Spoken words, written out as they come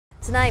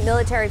Tonight,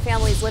 military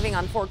families living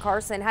on Fort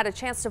Carson had a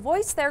chance to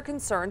voice their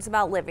concerns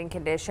about living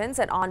conditions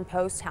at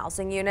on-post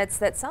housing units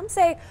that some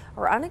say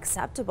are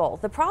unacceptable.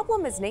 The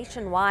problem is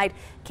nationwide.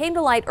 Came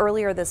to light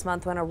earlier this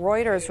month when a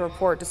Reuters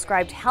report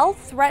described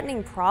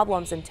health-threatening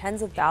problems in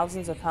tens of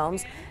thousands of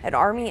homes at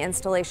Army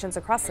installations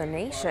across the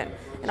nation.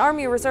 An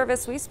Army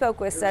reservist we spoke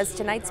with says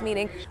tonight's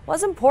meeting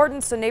was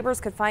important so neighbors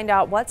could find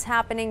out what's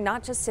happening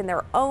not just in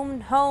their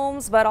own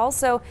homes, but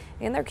also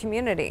in their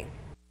community.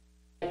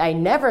 I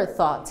never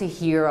thought to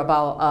hear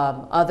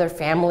about other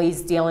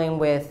families dealing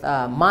with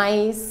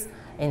mice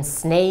and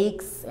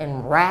snakes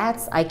and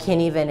rats. I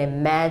can't even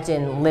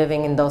imagine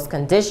living in those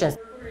conditions.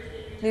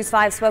 News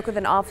 5 spoke with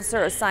an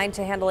officer assigned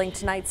to handling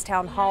tonight's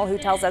town hall who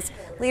tells us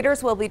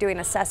leaders will be doing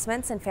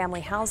assessments in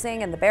family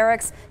housing and the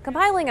barracks,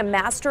 compiling a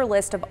master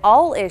list of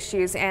all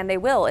issues, and they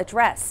will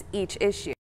address each issue.